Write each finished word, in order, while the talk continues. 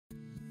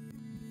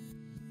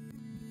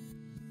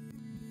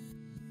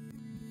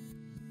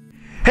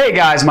Hey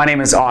guys, my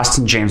name is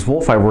Austin James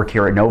Wolff. I work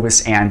here at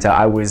Novus, and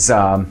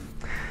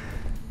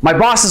my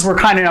bosses were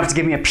kind enough to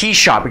give me a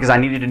P-Shot because I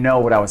needed to know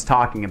what I was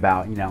talking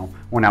about,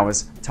 when I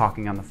was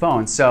talking on the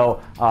phone.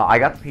 So I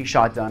got the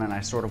P-Shot done, and I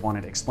sort of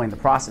wanted to explain the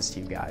process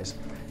to you guys.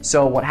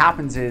 So what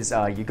happens is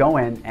you go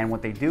in, and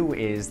what they do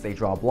is they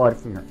draw blood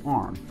from your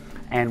arm.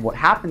 And what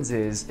happens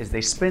is they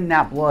spin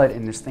that blood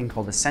in this thing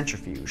called a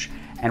centrifuge.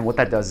 And what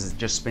that does is it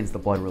just spins the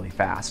blood really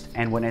fast.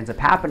 And what ends up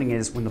happening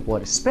is when the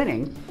blood is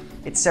spinning,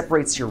 it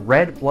separates your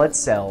red blood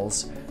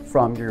cells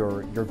from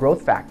your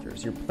growth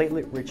factors, your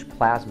platelet-rich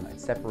plasma.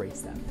 It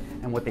separates them.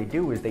 And what they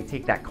do is they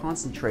take that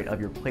concentrate of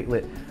your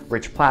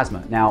platelet-rich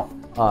plasma. Now,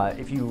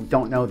 if you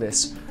don't know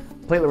this,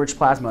 platelet-rich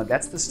plasma,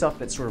 that's the stuff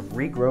that sort of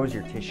regrows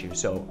your tissue.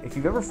 So if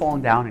you've ever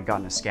fallen down and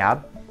gotten a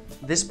scab,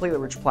 this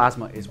platelet-rich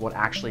plasma is what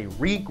actually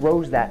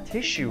regrows that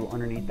tissue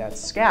underneath that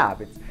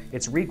scab.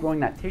 It's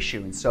regrowing that tissue.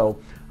 And so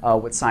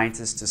what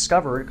scientists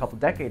discovered a couple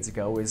decades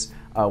ago is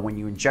when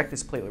you inject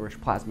this platelet-rich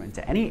plasma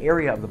into any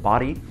area of the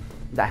body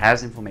that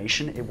has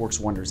inflammation, it works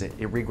wonders. It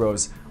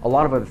regrows a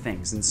lot of other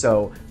things. And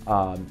so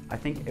I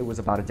think it was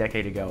about a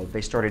decade ago,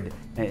 they started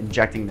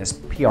injecting this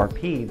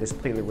PRP, this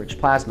platelet-rich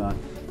plasma,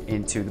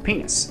 into the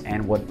penis.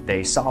 And what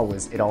they saw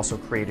was it also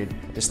created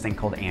this thing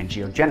called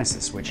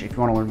angiogenesis, which if you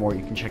want to learn more,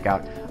 you can check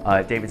out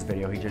David's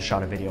video. He just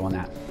shot a video on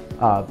that.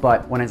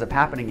 But what ends up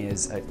happening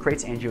is it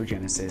creates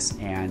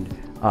angiogenesis, and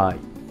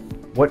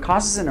what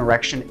causes an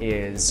erection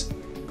is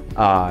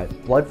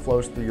blood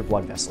flows through your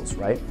blood vessels,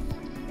 right?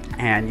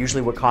 And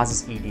usually what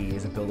causes ED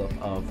is a buildup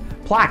of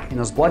plaque in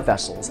those blood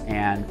vessels.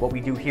 And what we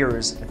do here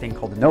is a thing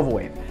called the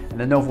NOVOWave. And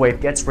the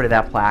NOVOWave gets rid of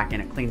that plaque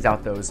and it cleans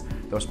out those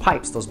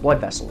pipes, those blood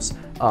vessels.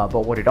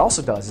 But what it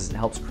also does is it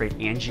helps create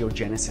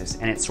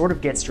angiogenesis, and it sort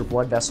of gets your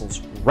blood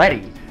vessels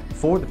ready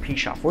for the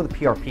P-Shot, for the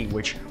PRP,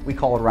 which we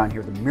call it around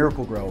here the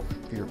miracle grow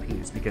for your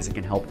penis, because it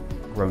can help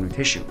grow new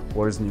tissue.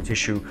 What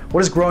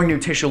does growing new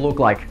tissue look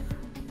like,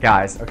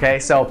 guys? Okay,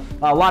 so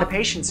a lot of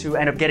patients who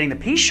end up getting the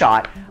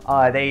P-Shot,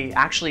 they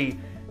actually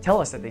tell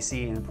us that they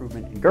see an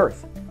improvement in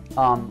girth.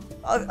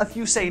 A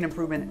few say an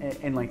improvement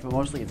in length, but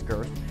mostly it's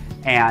girth.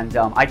 And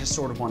I just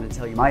sort of wanted to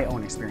tell you my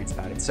own experience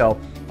about it. So,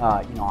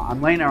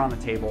 I'm laying there on the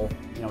table,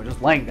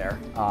 just laying there.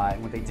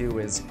 And what they do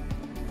is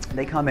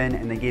they come in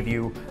and they give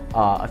you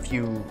a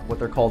few what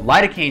they're called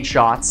lidocaine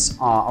shots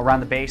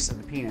around the base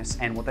of the penis.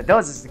 And what that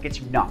does is it gets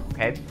you numb,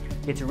 okay?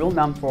 It gets you real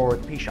numb for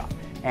the P-Shot.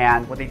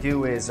 And what they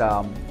do is,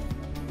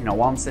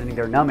 while I'm sitting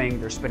there numbing,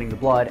 they're spinning the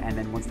blood. And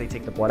then once they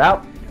take the blood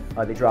out,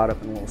 they draw it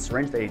up in a little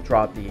syringe. They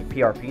draw up the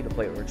PRP, the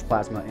platelet-rich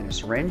plasma, in a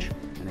syringe,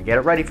 and they get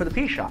it ready for the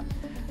P-Shot.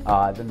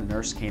 Then the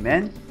nurse came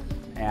in,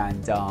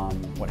 and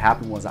what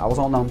happened was I was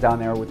all numb down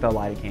there with the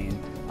lidocaine,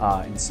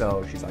 and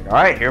so she's like, all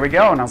right, here we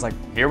go. And I was like,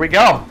 here we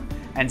go.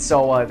 And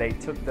so they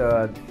took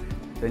the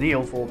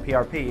needle full of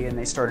PRP and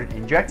they started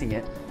injecting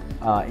it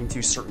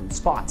into certain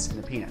spots in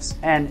the penis.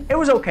 And it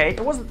was okay. It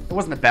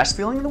wasn't the best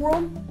feeling in the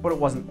world, but it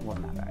wasn't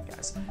that bad,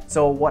 guys.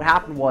 So what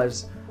happened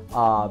was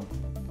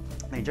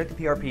they injected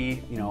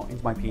PRP,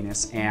 into my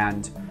penis,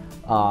 and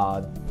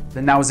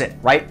then that was it,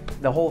 right?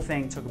 The whole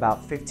thing took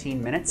about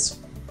 15 minutes.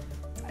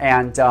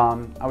 And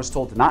I was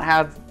told to not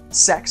have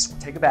sex or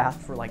take a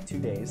bath for like 2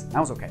 days. And that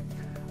was okay.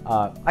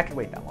 I could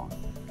wait that long.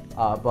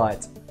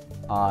 But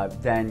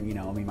then, me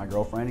and my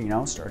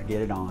girlfriend, started to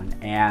get it on.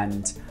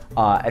 And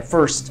at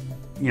first,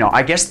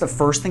 I guess the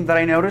first thing that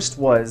I noticed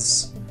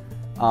was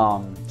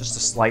just a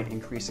slight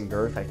increase in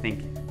girth. I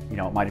think,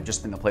 it might have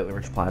just been the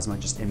platelet-rich plasma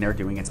just in there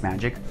doing its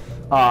magic.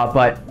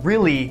 But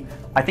really,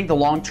 I think the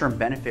long-term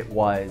benefit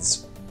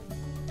was,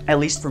 at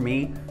least for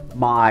me,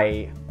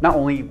 not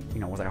only,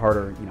 was I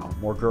harder,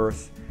 more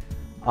girth,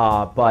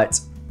 but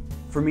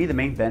for me, the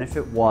main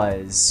benefit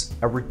was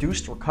a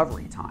reduced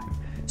recovery time.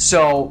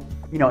 So,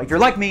 if you're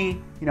like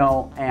me,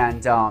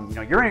 and,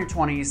 you're in your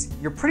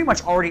 20s, you're pretty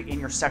much already in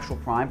your sexual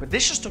prime, but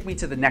this just took me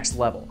to the next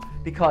level,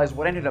 because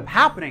what ended up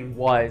happening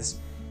was,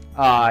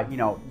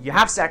 you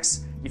have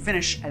sex, you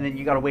finish, and then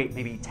you gotta wait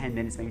maybe 10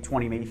 minutes, maybe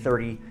 20, maybe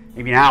 30,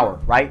 maybe an hour,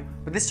 right?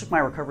 But this took my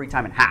recovery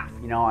time in half.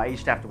 I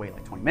used to have to wait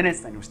like 20 minutes,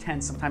 then it was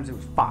 10, sometimes it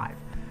was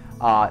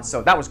 5.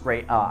 So that was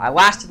great. I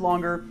lasted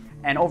longer,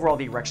 and overall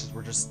the erections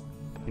were just,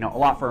 a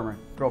lot firmer.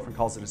 Girlfriend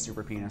calls it a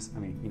super penis. I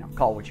mean,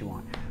 call it what you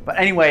want. But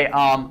anyway,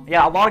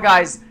 yeah, a lot of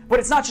guys, but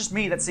it's not just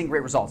me that's seeing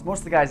great results. Most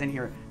of the guys in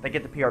here that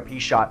get the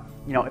PRP shot,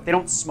 if they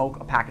don't smoke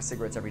a pack of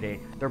cigarettes every day,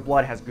 their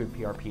blood has good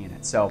PRP in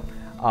it. So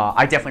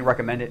I definitely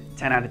recommend it,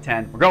 10 out of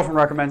 10. My girlfriend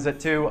recommends it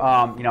too.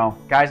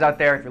 Guys out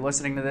there, if you're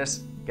listening to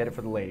this, get it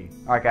for the lady.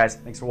 All right, guys,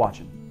 thanks for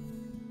watching.